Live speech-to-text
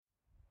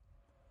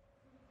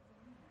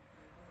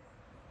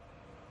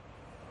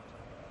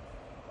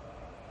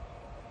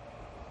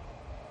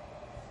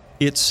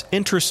It's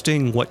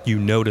interesting what you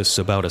notice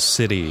about a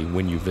city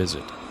when you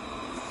visit.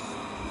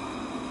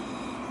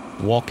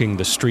 Walking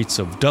the streets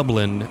of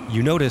Dublin,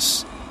 you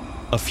notice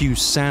a few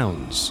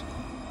sounds.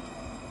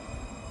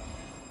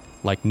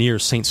 Like near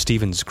St.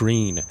 Stephen's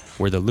Green,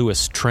 where the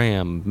Lewis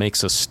tram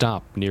makes a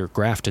stop near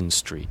Grafton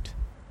Street.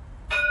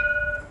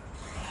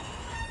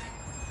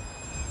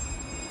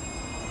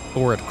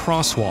 Or at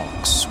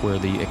crosswalks, where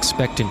the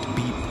expectant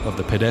beep of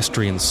the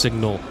pedestrian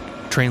signal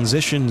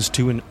transitions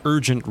to an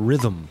urgent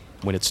rhythm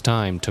when it's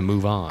time to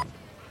move on.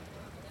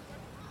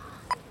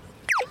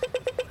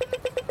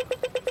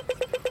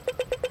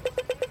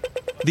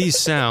 These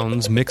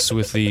sounds mix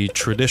with the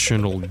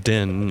traditional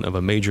din of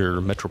a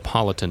major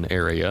metropolitan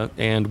area,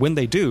 and when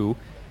they do,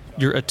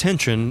 your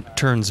attention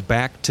turns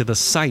back to the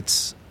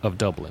sights of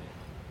Dublin.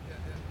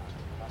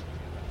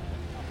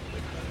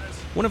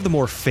 One of the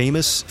more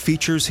famous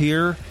features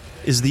here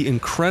is the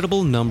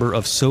incredible number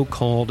of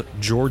so-called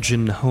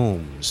Georgian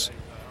homes.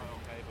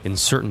 In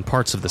certain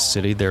parts of the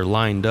city, they're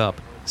lined up,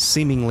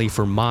 seemingly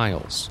for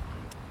miles.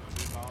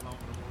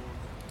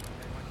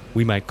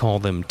 We might call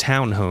them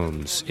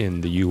townhomes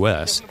in the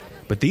U.S.,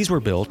 but these were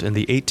built in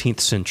the 18th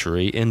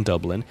century in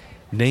Dublin,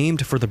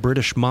 named for the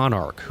British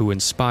monarch who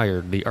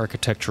inspired the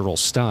architectural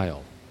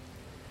style.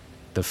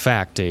 The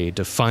fact a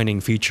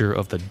defining feature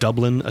of the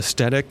Dublin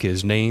aesthetic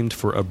is named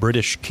for a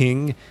British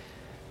king,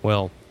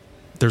 well,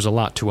 there's a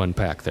lot to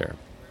unpack there.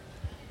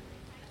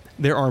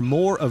 There are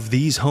more of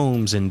these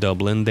homes in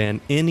Dublin than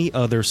any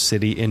other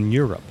city in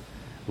Europe,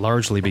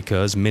 largely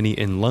because many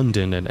in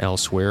London and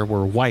elsewhere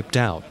were wiped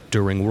out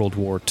during World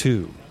War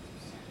II.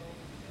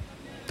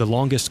 The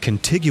longest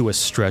contiguous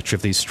stretch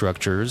of these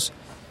structures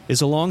is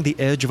along the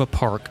edge of a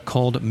park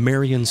called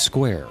Merrion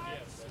Square.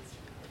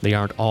 They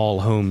aren't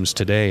all homes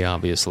today,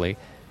 obviously.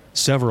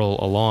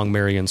 Several along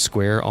Merrion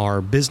Square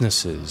are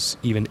businesses,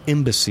 even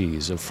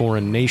embassies of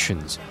foreign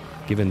nations,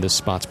 given this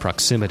spot's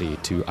proximity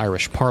to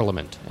Irish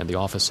Parliament and the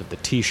office of the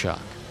Taoiseach.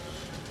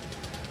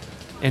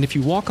 And if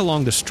you walk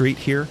along the street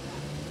here,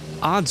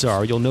 odds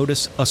are you'll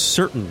notice a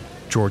certain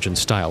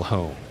Georgian-style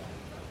home.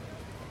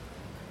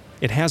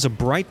 It has a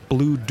bright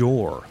blue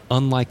door,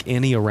 unlike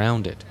any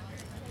around it.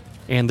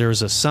 And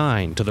there's a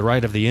sign to the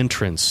right of the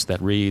entrance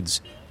that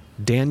reads,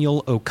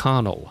 Daniel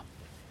O'Connell,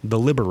 the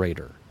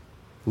Liberator,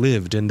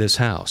 lived in this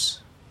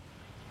house.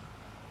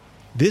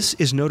 This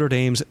is Notre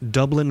Dame's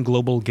Dublin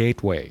Global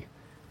Gateway,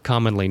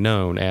 commonly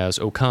known as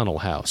O'Connell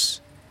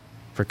House.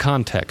 For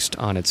context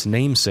on its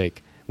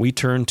namesake, we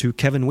turn to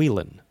Kevin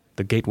Whelan,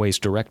 the Gateway's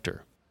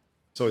director.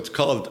 So it's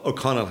called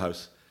O'Connell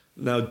House.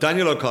 Now,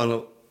 Daniel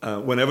O'Connell,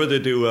 whenever they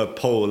do a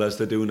poll, as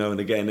they do now and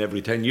again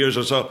every 10 years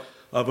or so,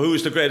 of who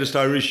is the greatest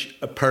Irish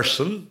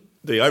person,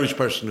 the Irish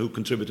person who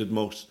contributed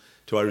most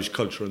to Irish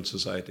culture and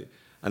society.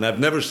 And I've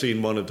never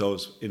seen one of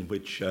those in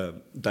which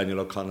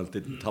Daniel O'Connell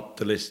didn't top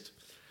the list.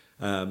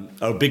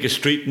 Our biggest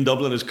street in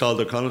Dublin is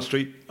called O'Connell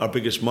Street. Our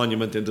biggest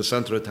monument in the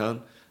centre of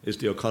town is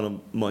the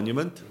O'Connell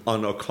Monument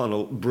on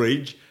O'Connell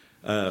Bridge,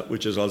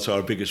 which is also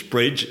our biggest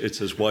bridge.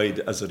 It's as wide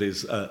as it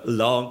is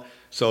long.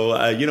 So,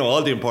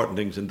 all the important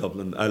things in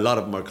Dublin, a lot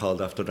of them are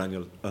called after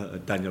Daniel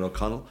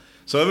O'Connell.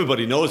 So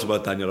everybody knows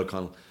about Daniel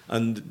O'Connell.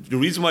 And the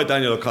reason why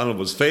Daniel O'Connell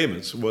was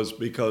famous was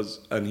because,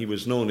 and he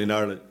was known in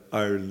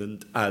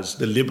Ireland as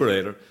the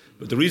Liberator,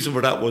 but the reason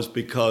for that was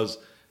because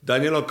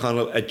Daniel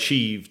O'Connell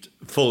achieved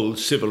full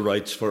civil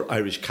rights for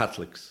Irish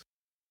Catholics.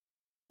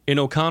 In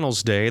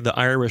O'Connell's day, the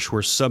Irish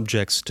were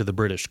subjects to the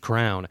British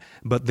Crown,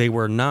 but they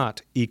were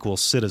not equal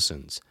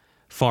citizens.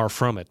 Far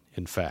from it,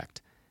 in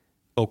fact.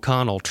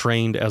 O'Connell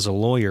trained as a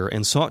lawyer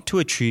and sought to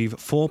achieve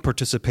full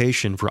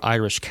participation for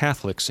Irish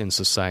Catholics in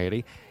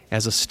society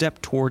as a step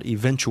toward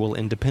eventual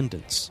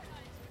independence.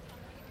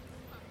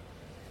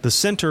 The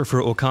center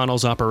for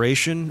O'Connell's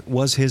operation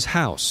was his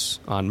house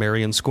on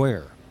Merrion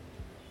Square.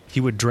 He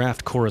would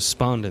draft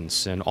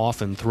correspondence and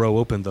often throw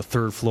open the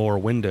third-floor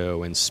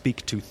window and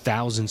speak to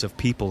thousands of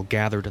people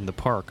gathered in the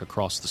park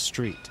across the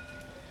street.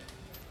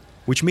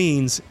 Which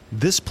means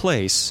this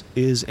place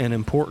is an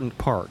important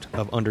part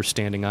of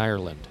understanding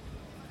Ireland,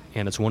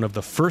 and it's one of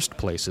the first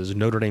places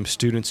Notre Dame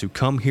students who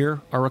come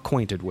here are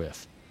acquainted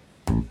with.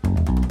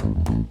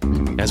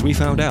 As we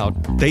found out,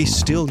 they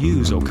still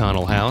use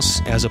O'Connell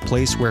House as a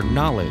place where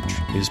knowledge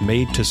is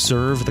made to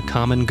serve the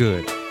common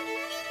good.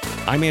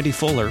 I'm Andy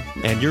Fuller,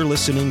 and you're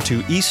listening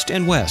to East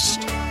and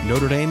West,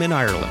 Notre Dame in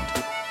Ireland.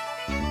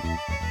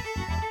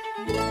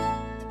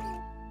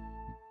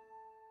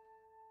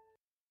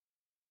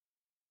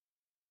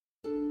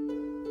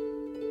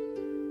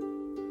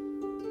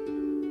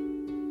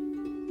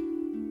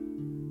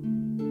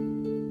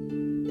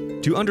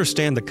 To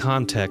understand the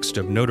context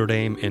of Notre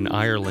Dame in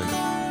Ireland,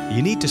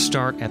 you need to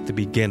start at the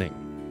beginning.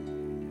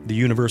 The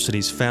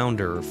university's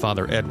founder,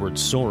 Father Edward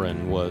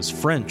Sorin, was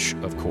French,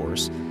 of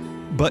course,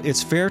 but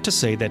it's fair to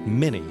say that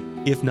many,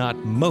 if not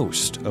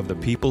most, of the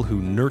people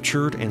who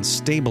nurtured and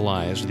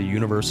stabilized the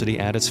university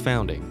at its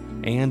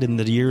founding, and in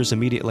the years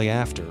immediately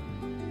after,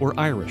 were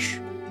Irish.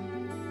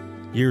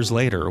 Years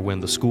later, when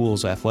the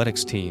school's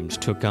athletics teams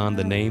took on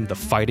the name the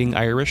Fighting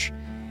Irish,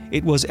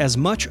 it was as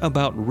much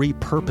about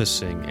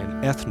repurposing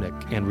an ethnic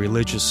and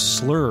religious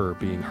slur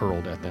being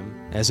hurled at them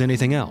as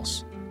anything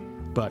else.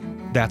 But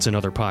that's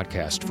another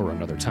podcast for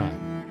another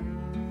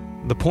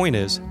time. The point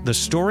is, the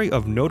story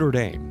of Notre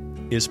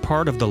Dame is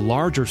part of the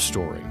larger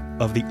story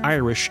of the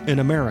Irish in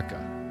America,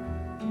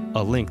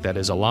 a link that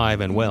is alive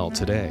and well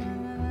today.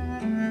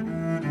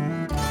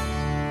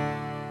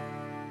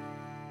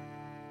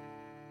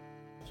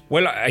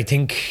 Well, I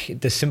think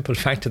the simple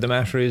fact of the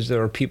matter is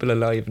there are people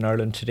alive in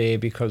Ireland today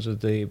because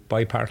of the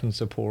bipartisan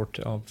support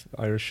of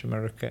Irish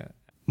America.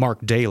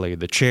 Mark Daly,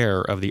 the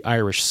chair of the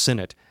Irish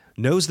Senate,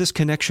 knows this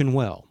connection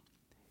well.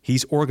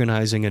 He's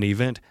organizing an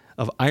event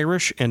of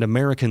Irish and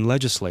American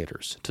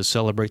legislators to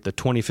celebrate the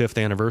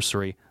 25th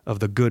anniversary of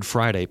the Good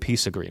Friday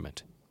Peace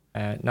Agreement.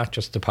 Not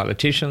just the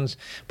politicians,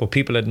 but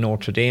people at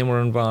Notre Dame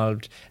were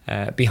involved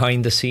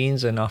behind the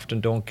scenes and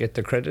often don't get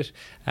the credit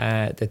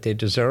that they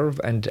deserve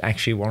and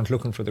actually weren't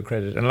looking for the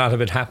credit. And a lot of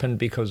it happened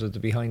because of the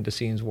behind the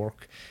scenes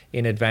work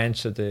in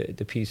advance of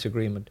the peace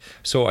agreement.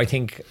 So I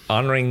think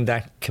honouring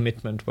that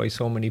commitment by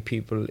so many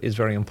people is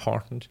very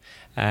important.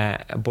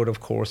 But of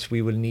course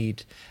we will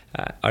need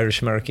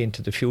Irish America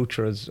into the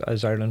future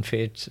as Ireland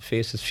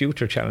faces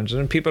future challenges.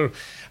 And people,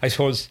 I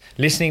suppose,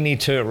 listening need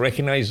to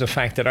recognise the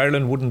fact that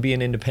Ireland wouldn't be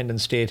an independent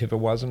state if it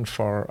wasn't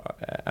for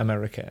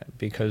America,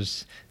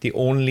 because the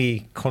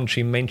only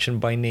country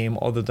mentioned by name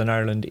other than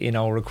Ireland in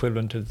our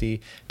equivalent of the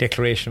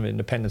Declaration of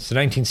Independence, the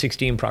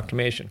 1916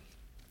 Proclamation,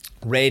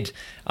 read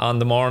on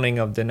the morning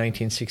of the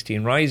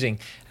 1916 Rising,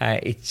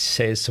 it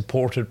says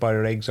supported by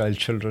our exiled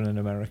children in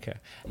America.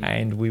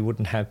 And we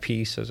wouldn't have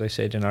peace, as I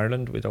said, in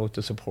Ireland without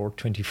the support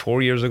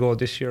 24 years ago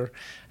this year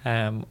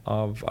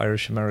of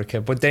Irish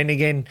America. But then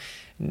again,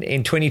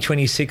 in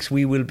 2026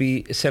 we will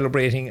be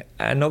celebrating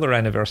another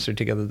anniversary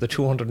together, the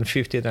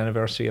 250th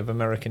anniversary of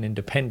American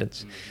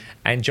independence.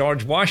 And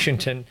George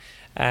Washington,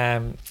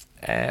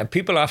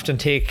 people often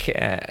take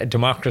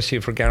democracy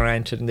for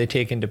granted, and they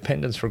take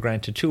independence for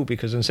granted too,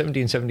 because in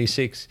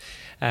 1776,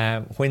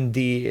 when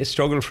the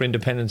struggle for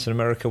independence in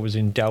America was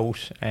in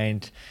doubt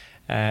and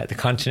the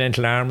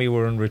Continental Army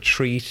were in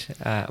retreat,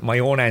 my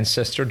own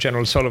ancestor,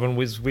 General Sullivan,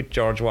 was with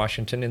George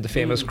Washington in the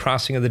famous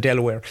crossing of the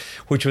Delaware,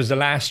 which was the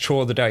last throw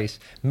of the dice.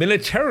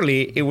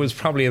 Militarily, it was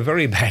probably a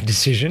very bad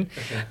decision,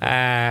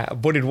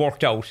 but it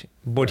worked out.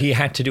 But he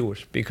had to do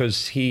it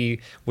because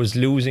he was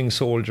losing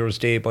soldiers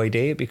day by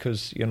day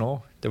because, you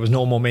know, there was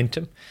no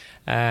momentum.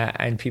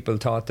 And people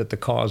thought that the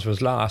cause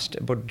was lost.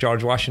 But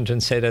George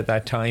Washington said at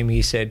that time,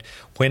 he said,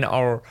 when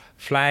our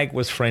flag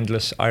was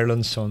friendless,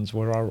 Ireland's sons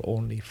were our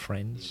only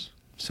friends.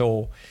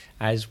 So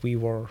as we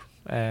were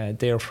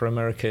there for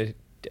America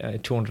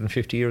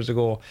 250 years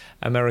ago,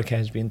 America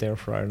has been there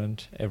for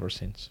Ireland ever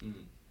since.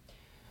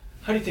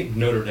 How do you think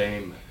Notre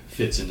Dame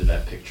fits into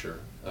that picture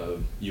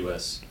of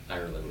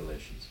U.S.-Ireland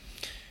relations?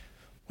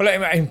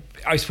 Well,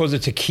 I suppose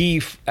it's a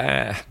key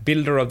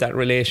builder of that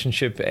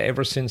relationship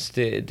ever since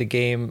the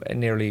game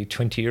nearly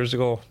 20 years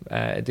ago.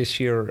 This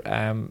year,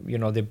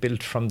 they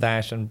built from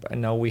that, and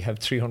now we have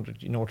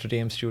 300 Notre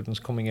Dame students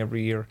coming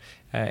every year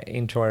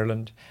into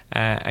Ireland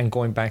and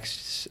going back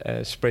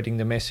spreading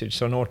the message.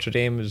 So Notre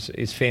Dame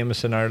is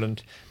famous in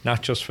Ireland,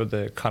 not just for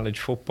the college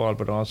football,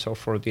 but also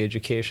for the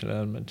educational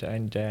element.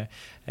 And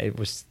it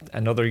was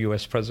another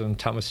US President,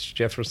 Thomas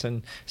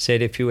Jefferson,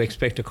 said, if you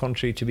expect a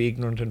country to be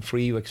ignorant and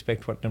free, you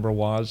expect what never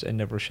was and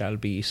never shall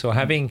be. So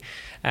having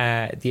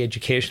the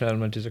educational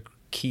element is a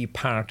key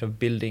part of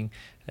building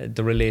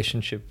the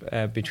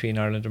relationship between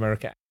Ireland and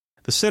America.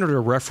 The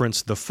senator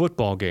referenced the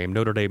football game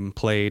Notre Dame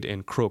played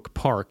in Croke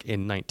Park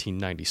in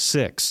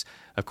 1996.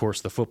 Of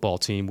course, the football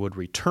team would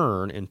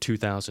return in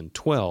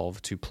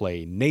 2012 to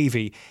play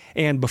Navy.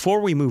 And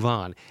before we move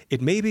on,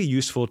 it may be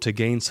useful to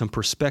gain some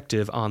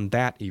perspective on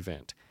that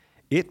event.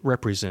 It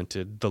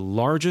represented the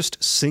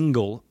largest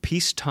single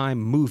peacetime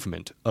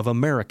movement of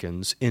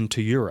Americans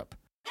into Europe.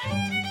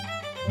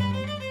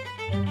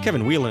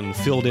 Kevin Whelan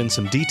filled in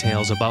some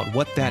details about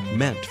what that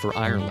meant for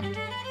Ireland.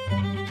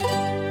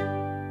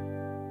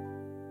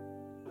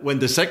 When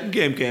the second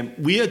game came,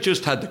 we had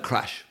just had the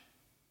crash,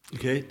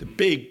 okay, the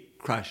big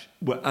crash,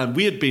 and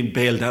we had been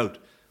bailed out.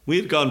 We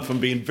had gone from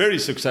being very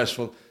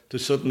successful to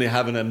suddenly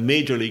having a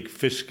major league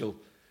fiscal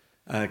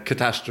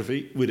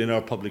catastrophe within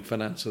our public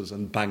finances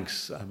and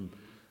banks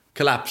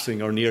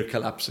collapsing or near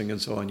collapsing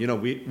and so on. You know,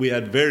 we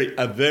had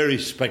a very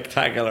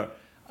spectacular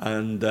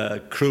and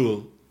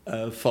cruel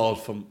fall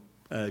from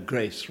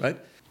grace, right?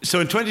 So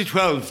in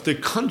 2012, the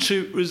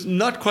country was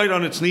not quite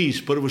on its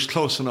knees, but it was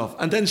close enough.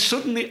 And then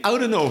suddenly,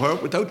 out of nowhere,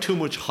 without too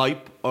much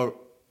hype or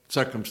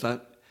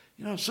circumstance,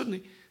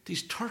 suddenly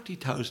these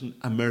 30,000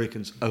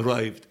 Americans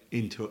arrived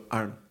into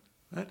Ireland,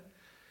 right?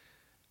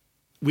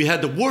 We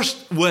had the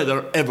worst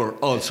weather ever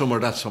all summer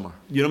that summer.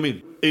 You know what I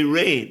mean? It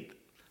rained.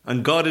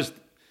 And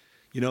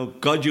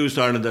God used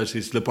Ireland as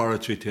his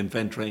laboratory to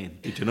invent rain.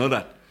 Did you know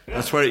that?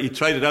 That's where he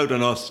tried it out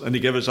on us, and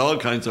he gave us all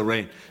kinds of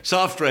rain.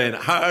 Soft rain,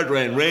 hard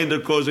rain, rain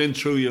that goes in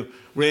through you,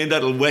 rain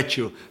that'll wet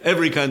you,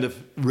 every kind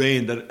of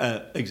rain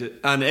that exists.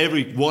 And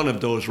every one of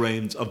those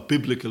rains of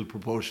biblical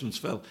proportions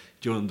fell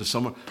during the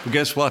summer. But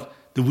guess what?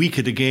 the week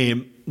of the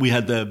game, we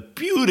had the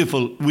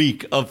beautiful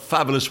week of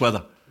fabulous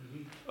weather.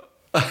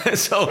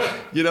 So,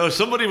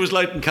 somebody was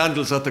lighting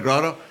candles at the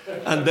grotto,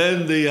 and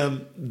then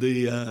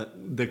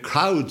the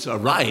crowds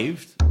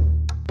arrived.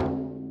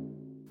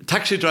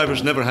 Taxi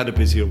drivers never had a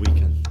busier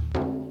weekend.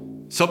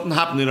 Something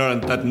happened in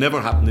Ireland that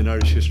never happened in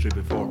Irish history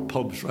before.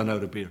 Pubs ran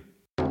out of beer.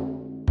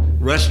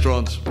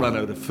 Restaurants ran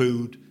out of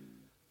food.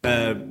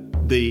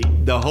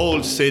 The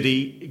whole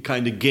city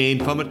kind of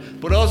gained from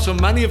it. But also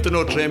many of the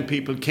Notre Dame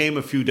people came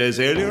a few days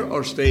earlier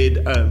or stayed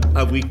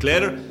a week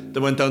later. They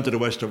went down to the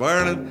west of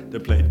Ireland. They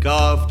played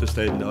golf. They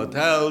stayed in the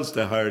hotels.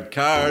 They hired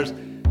cars.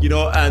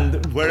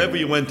 And wherever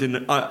you went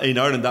in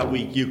Ireland that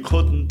week, you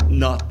couldn't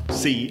not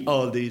see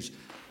all these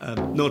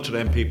Notre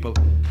Dame people.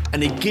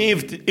 And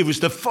it was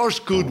the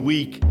first good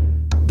week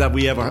that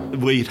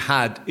we'd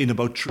had in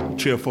about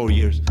 3 or 4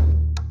 years.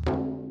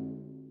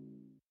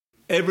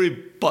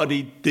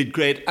 Everybody did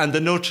great, and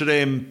the Notre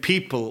Dame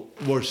people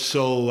were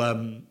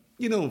so,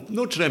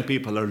 Notre Dame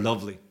people are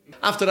lovely.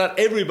 After that,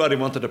 everybody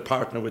wanted to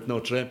partner with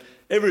Notre Dame.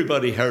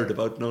 Everybody heard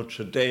about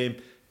Notre Dame.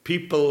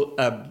 People,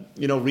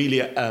 really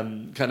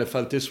kind of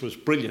felt this was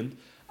brilliant.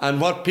 And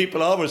what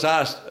people always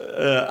asked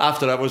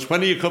after that was,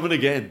 when are you coming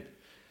again?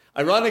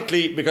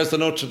 Ironically, because the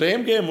Notre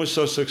Dame game was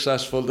so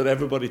successful that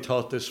everybody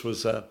thought this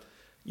was, an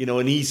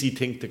easy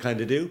thing to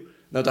kind of do.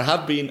 Now, there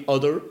have been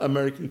other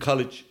American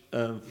college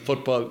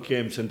football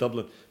games in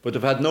Dublin, but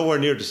they've had nowhere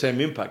near the same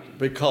impact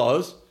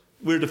because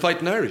we're the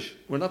fighting Irish.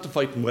 We're not the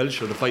fighting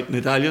Welsh or the fighting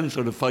Italians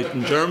or the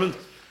fighting Germans.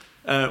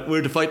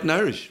 We're the fighting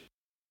Irish.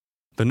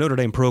 The Notre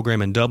Dame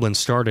program in Dublin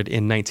started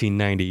in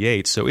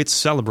 1998, so it's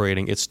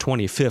celebrating its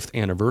 25th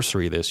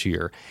anniversary this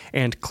year.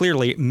 And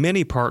clearly,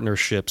 many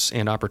partnerships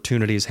and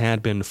opportunities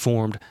had been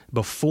formed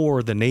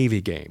before the Navy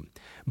game.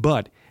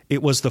 But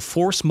it was the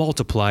force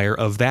multiplier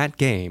of that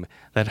game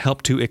that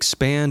helped to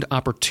expand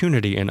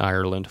opportunity in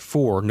Ireland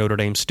for Notre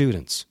Dame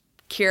students.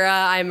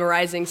 Kira, I'm a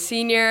rising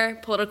senior,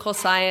 political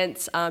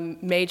science,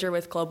 major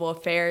with global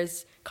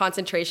affairs,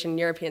 concentration in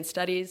European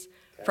studies,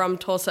 from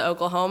Tulsa,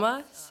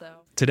 Oklahoma.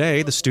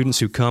 Today, the students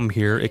who come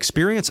here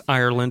experience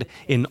Ireland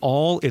in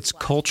all its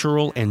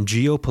cultural and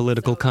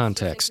geopolitical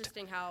context.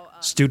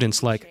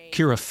 Students like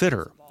Kira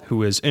Fitter,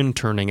 who is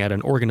interning at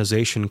an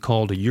organization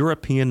called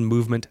European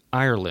Movement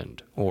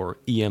Ireland, or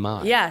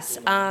EMI. Yes.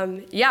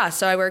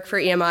 So I work for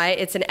EMI.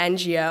 It's an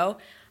NGO.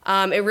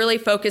 It really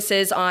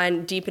focuses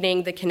on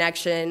deepening the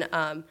connection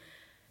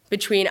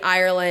between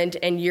Ireland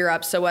and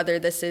Europe. So whether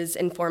this is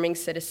informing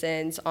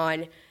citizens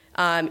on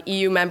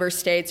EU member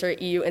states or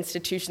EU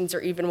institutions, or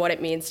even what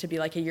it means to be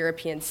like a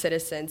European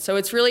citizen. So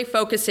it's really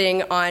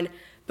focusing on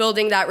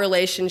building that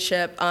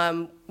relationship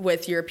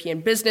with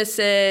European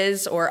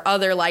businesses or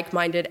other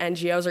like-minded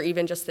NGOs, or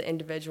even just the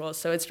individuals.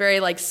 So it's very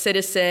like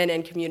citizen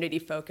and community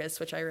focused,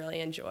 which I really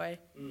enjoy.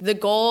 The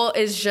goal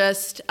is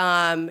just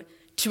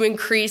to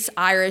increase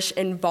Irish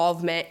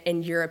involvement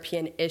in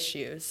European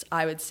issues,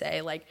 I would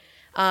say,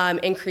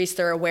 increase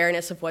their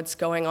awareness of what's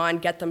going on,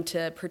 get them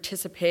to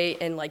participate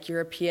in like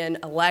European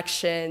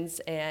elections,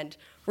 and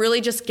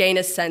really just gain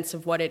a sense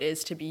of what it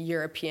is to be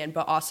European,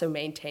 but also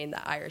maintain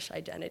the Irish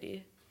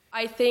identity.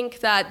 I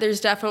think that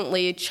there's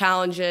definitely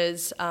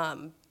challenges.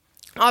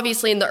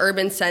 Obviously, in the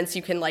urban sense,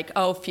 you can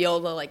feel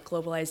the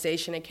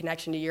globalization and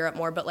connection to Europe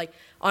more. But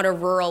on a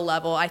rural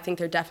level, I think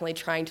they're definitely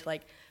trying to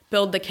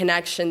build the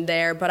connection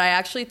there. But I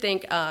actually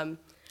think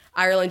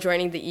Ireland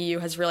joining the EU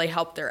has really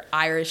helped their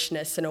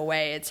Irishness in a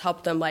way. It's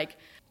helped them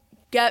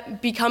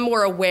become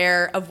more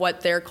aware of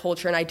what their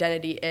culture and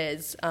identity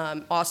is,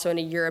 also in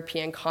a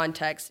European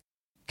context.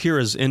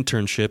 Kira's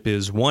internship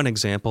is one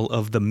example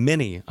of the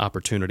many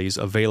opportunities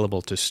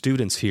available to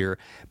students here,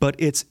 but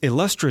it's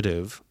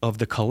illustrative of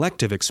the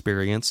collective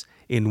experience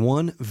in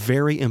one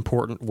very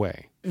important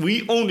way.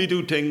 We only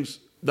do things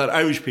that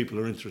Irish people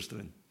are interested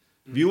in.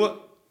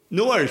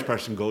 No Irish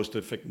person goes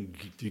to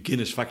the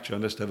Guinness factory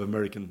unless they have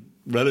American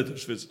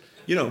relatives visit.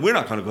 We're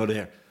not going to go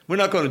there. We're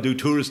not going to do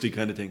touristy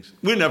kind of things.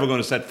 We're never going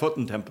to set foot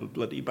in Temple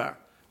bloody Bar.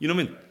 You know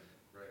what I mean?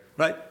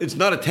 Right? It's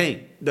not a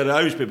thing that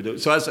Irish people do.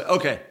 So I say,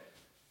 okay,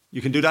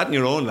 you can do that in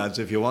your own, lads,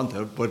 if you want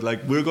to, but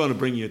we're going to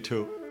bring you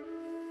to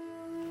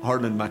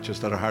hurling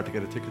matches that are hard to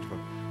get a ticket for.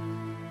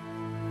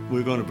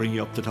 We're going to bring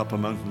you up the top of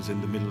mountains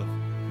in the middle of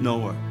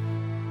nowhere.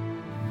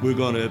 We're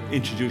going to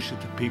introduce you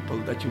to people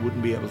that you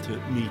wouldn't be able to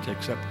meet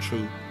except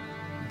through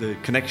the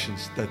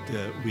connections that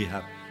we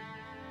have.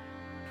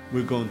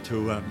 We're going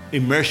to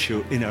immerse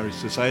you in Irish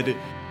society.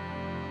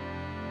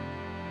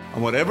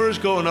 And whatever is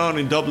going on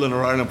in Dublin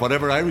or Ireland,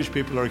 whatever Irish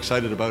people are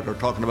excited about or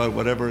talking about,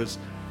 whatever is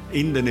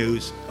in the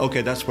news,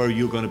 okay, that's where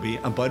you're going to be.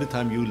 And by the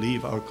time you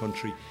leave our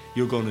country,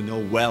 you're going to know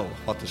well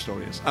what the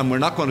story is. And we're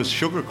not going to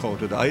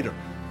sugarcoat it either.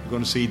 You're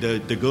going to see the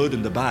good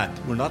and the bad.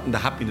 We're not in the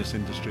happiness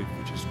industry,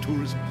 which is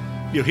tourism.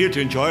 You're here to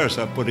enjoy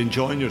yourself, but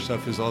enjoying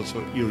yourself is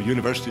also your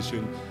university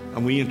student.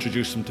 And we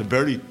introduce them to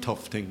very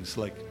tough things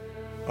like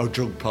our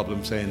drug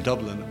problem, say, in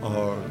Dublin,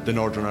 or the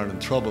Northern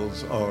Ireland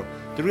Troubles, or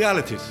the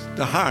realities,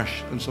 the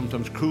harsh and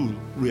sometimes cruel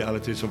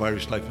realities of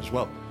Irish life as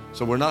well.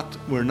 So we're not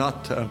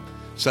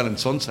selling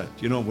sunset,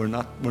 we're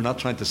not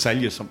trying to sell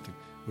you something.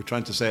 We're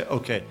trying to say,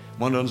 okay,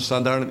 want to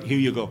understand Ireland? Here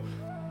you go.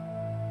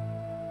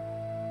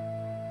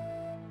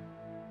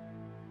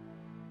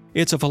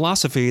 It's a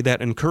philosophy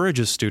that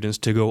encourages students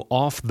to go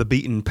off the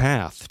beaten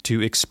path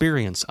to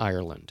experience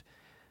Ireland.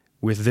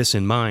 With this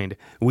in mind,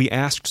 we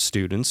asked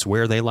students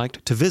where they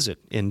liked to visit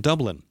in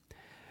Dublin.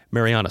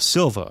 Mariana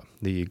Silva,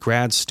 the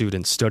grad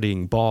student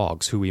studying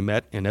bogs who we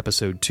met in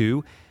episode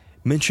 2,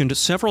 mentioned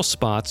several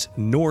spots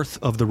north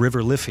of the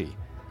River Liffey,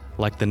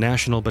 like the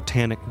National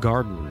Botanic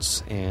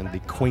Gardens and the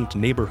quaint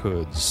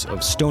neighborhoods of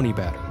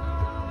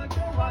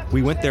Stoneybatter.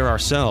 We went there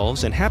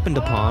ourselves and happened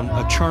upon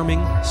a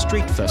charming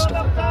street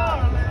festival.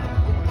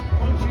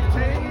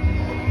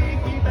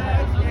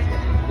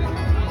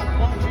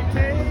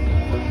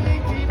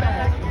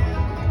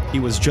 He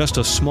was just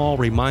a small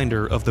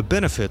reminder of the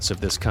benefits of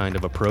this kind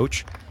of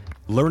approach,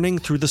 learning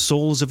through the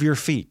soles of your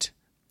feet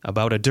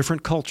about a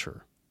different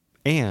culture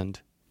and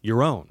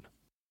your own.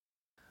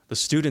 The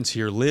students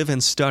here live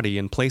and study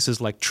in places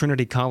like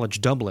Trinity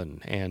College Dublin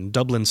and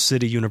Dublin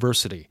City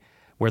University,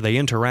 where they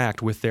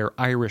interact with their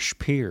Irish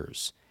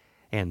peers.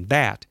 And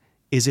that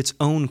is its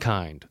own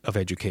kind of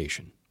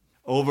education.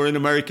 Over in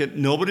America,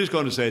 nobody's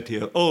going to say to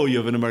you, oh, you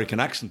have an American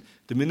accent.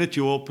 The minute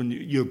you open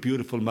your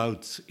beautiful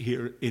mouths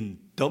here in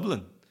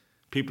Dublin,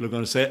 people are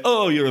going to say,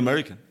 oh, you're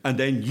American. And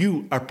then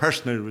you are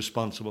personally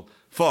responsible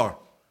for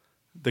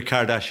the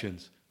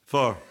Kardashians,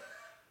 for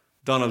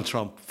Donald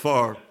Trump,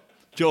 for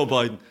Joe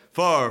Biden,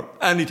 for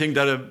anything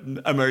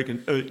that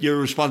American, you're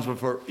responsible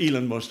for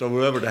Elon Musk or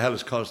whoever the hell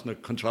is causing a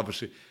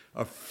controversy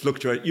or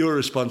fluctuate. You're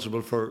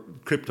responsible for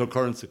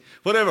cryptocurrency,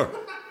 whatever.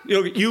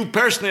 You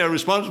personally are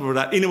responsible for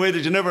that in a way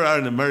that you never are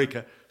in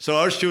America. So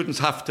our students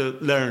have to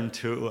learn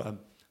to,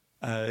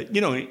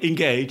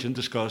 engage and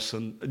discuss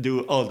and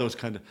do all those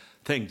kind of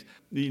things.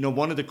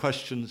 One of the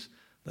questions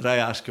that I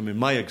ask them in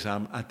my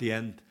exam at the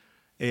end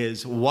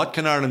is, what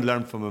can Ireland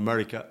learn from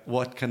America?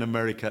 What can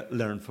America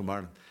learn from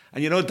Ireland?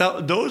 And,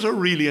 those are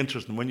really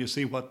interesting when you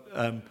see what,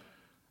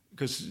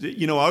 because,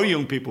 our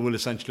young people will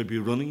essentially be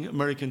running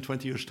America in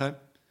 20 years' time.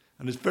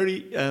 And it's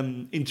very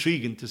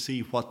intriguing to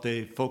see what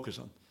they focus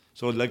on.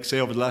 So, like, say,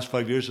 over the last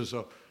 5 years or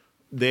so,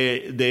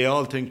 they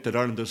all think that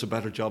Ireland does a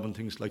better job on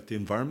things like the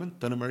environment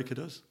than America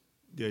does.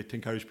 They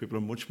think Irish people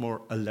are much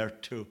more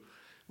alert to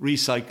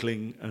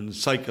recycling and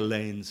cycle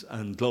lanes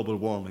and global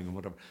warming and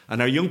whatever.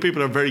 And our young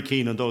people are very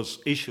keen on those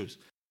issues.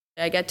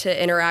 I get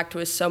to interact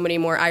with so many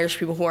more Irish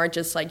people who aren't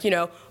just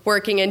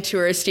working in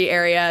touristy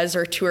areas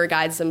or tour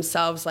guides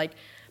themselves. Like,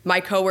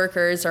 my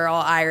coworkers are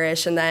all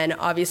Irish, and then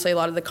obviously a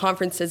lot of the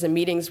conferences and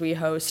meetings we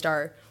host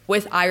are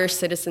with Irish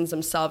citizens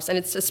themselves. And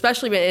it's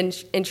especially been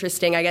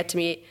interesting. I get to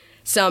meet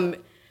some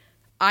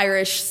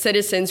Irish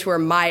citizens who are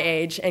my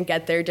age and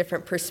get their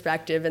different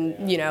perspective.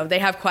 And, they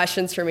have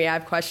questions for me. I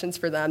have questions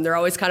for them. They're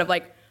always kind of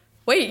like,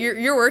 wait,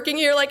 you're working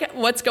here? Like,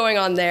 what's going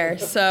on there?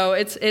 So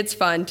it's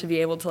fun to be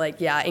able to,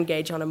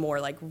 engage on a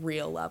more,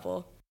 real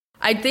level.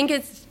 I think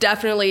it's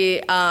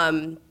definitely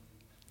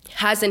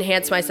has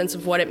enhanced my sense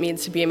of what it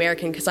means to be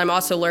American, because I'm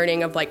also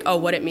learning of,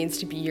 what it means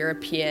to be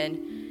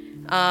European.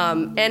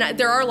 And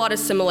there are a lot of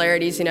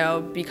similarities,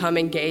 become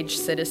engaged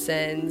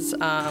citizens.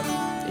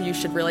 You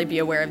should really be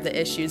aware of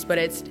the issues, but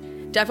it's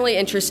definitely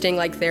interesting,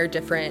 their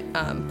different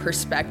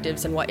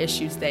perspectives and what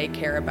issues they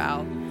care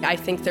about. I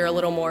think they're a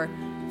little more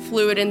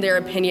fluid in their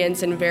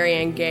opinions and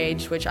very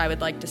engaged, which I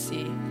would like to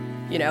see,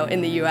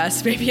 in the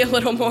U.S. maybe a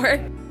little more.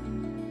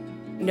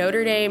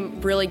 Notre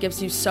Dame really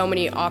gives you so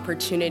many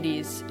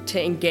opportunities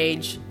to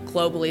engage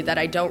globally that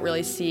I don't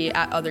really see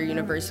at other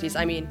universities.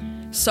 I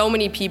mean, so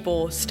many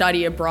people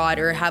study abroad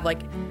or have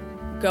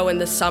go in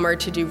the summer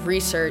to do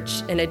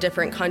research in a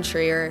different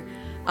country or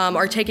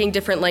are taking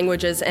different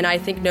languages. And I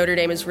think Notre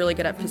Dame is really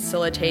good at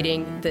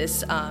facilitating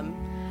this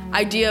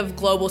idea of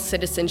global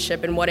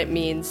citizenship and what it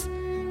means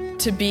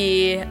to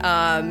be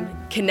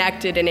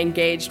connected and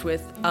engaged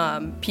with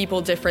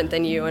people different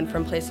than you and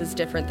from places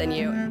different than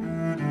you.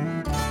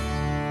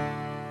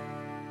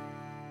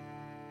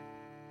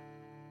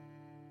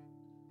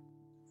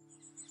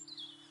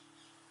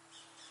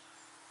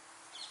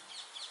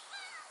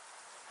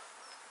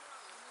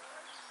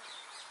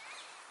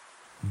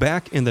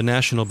 Back in the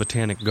National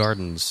Botanic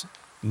Gardens,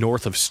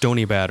 north of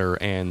Stoneybatter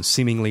and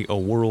seemingly a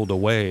world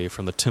away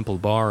from the Temple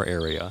Bar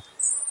area,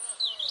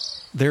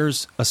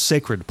 there's a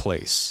sacred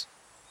place.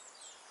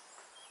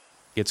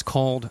 It's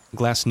called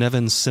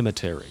Glasnevin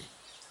Cemetery.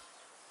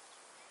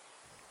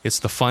 It's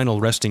the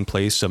final resting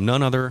place of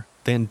none other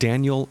than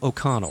Daniel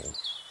O'Connell,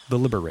 the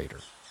Liberator.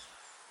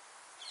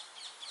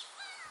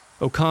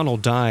 O'Connell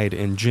died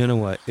in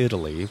Genoa,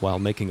 Italy, while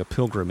making a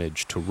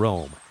pilgrimage to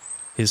Rome.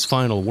 His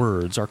final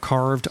words are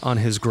carved on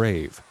his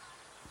grave: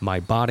 "My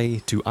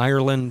body to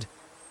Ireland,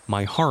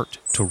 my heart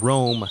to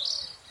Rome,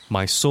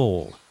 my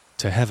soul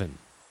to heaven."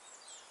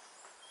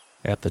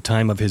 At the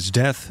time of his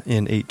death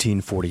in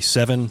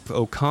 1847,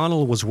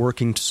 O'Connell was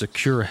working to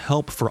secure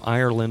help for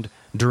Ireland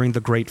during the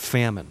Great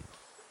Famine.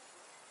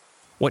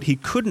 What he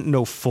couldn't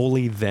know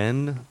fully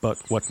then, but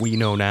what we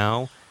know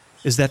now,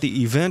 is that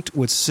the event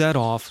would set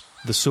off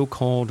the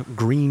so-called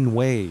Green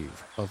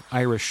Wave of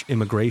Irish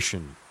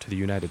immigration to the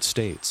United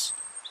States.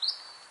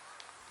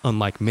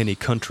 Unlike many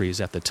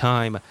countries at the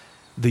time,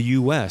 the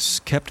U.S.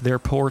 kept their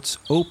ports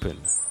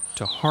open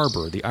to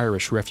harbor the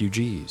Irish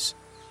refugees.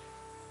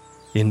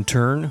 In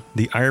turn,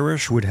 the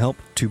Irish would help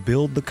to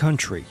build the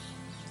country,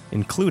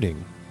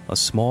 including a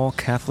small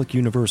Catholic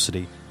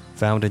university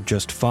founded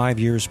just 5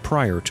 years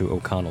prior to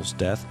O'Connell's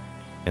death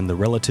in the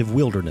relative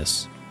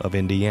wilderness of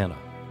Indiana.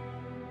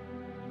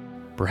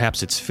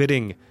 Perhaps it's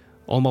fitting,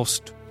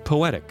 almost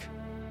poetic,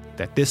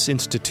 that this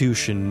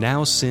institution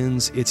now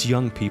sends its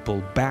young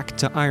people back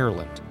to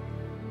Ireland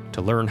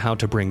to learn how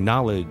to bring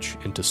knowledge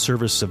into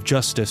service of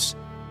justice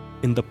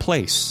in the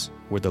place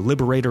where the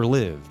Liberator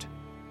lived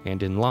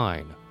and in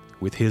line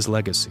with his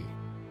legacy.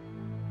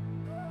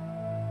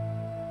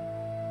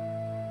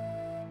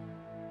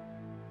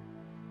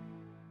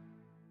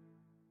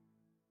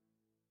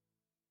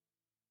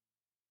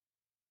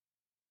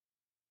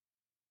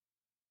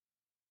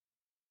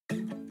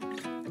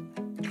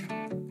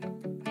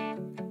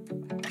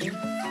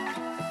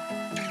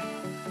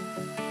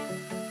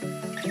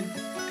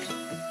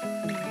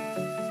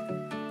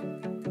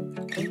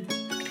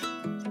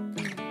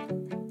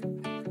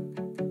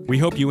 We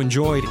hope you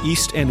enjoyed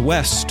East and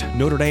West,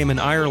 Notre Dame in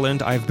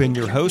Ireland. I've been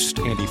your host,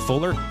 Andy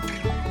Fuller.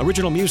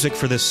 Original music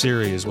for this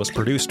series was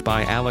produced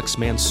by Alex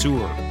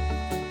Mansour.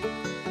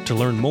 To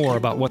learn more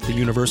about what the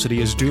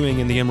university is doing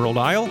in the Emerald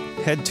Isle,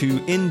 head to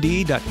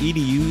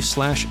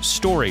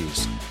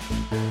nd.edu/stories.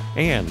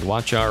 And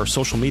watch our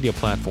social media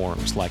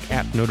platforms like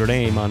 @Notre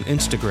Dame on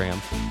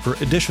Instagram for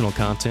additional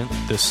content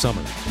this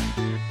summer.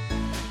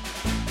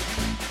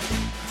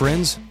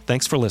 Friends,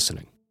 thanks for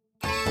listening.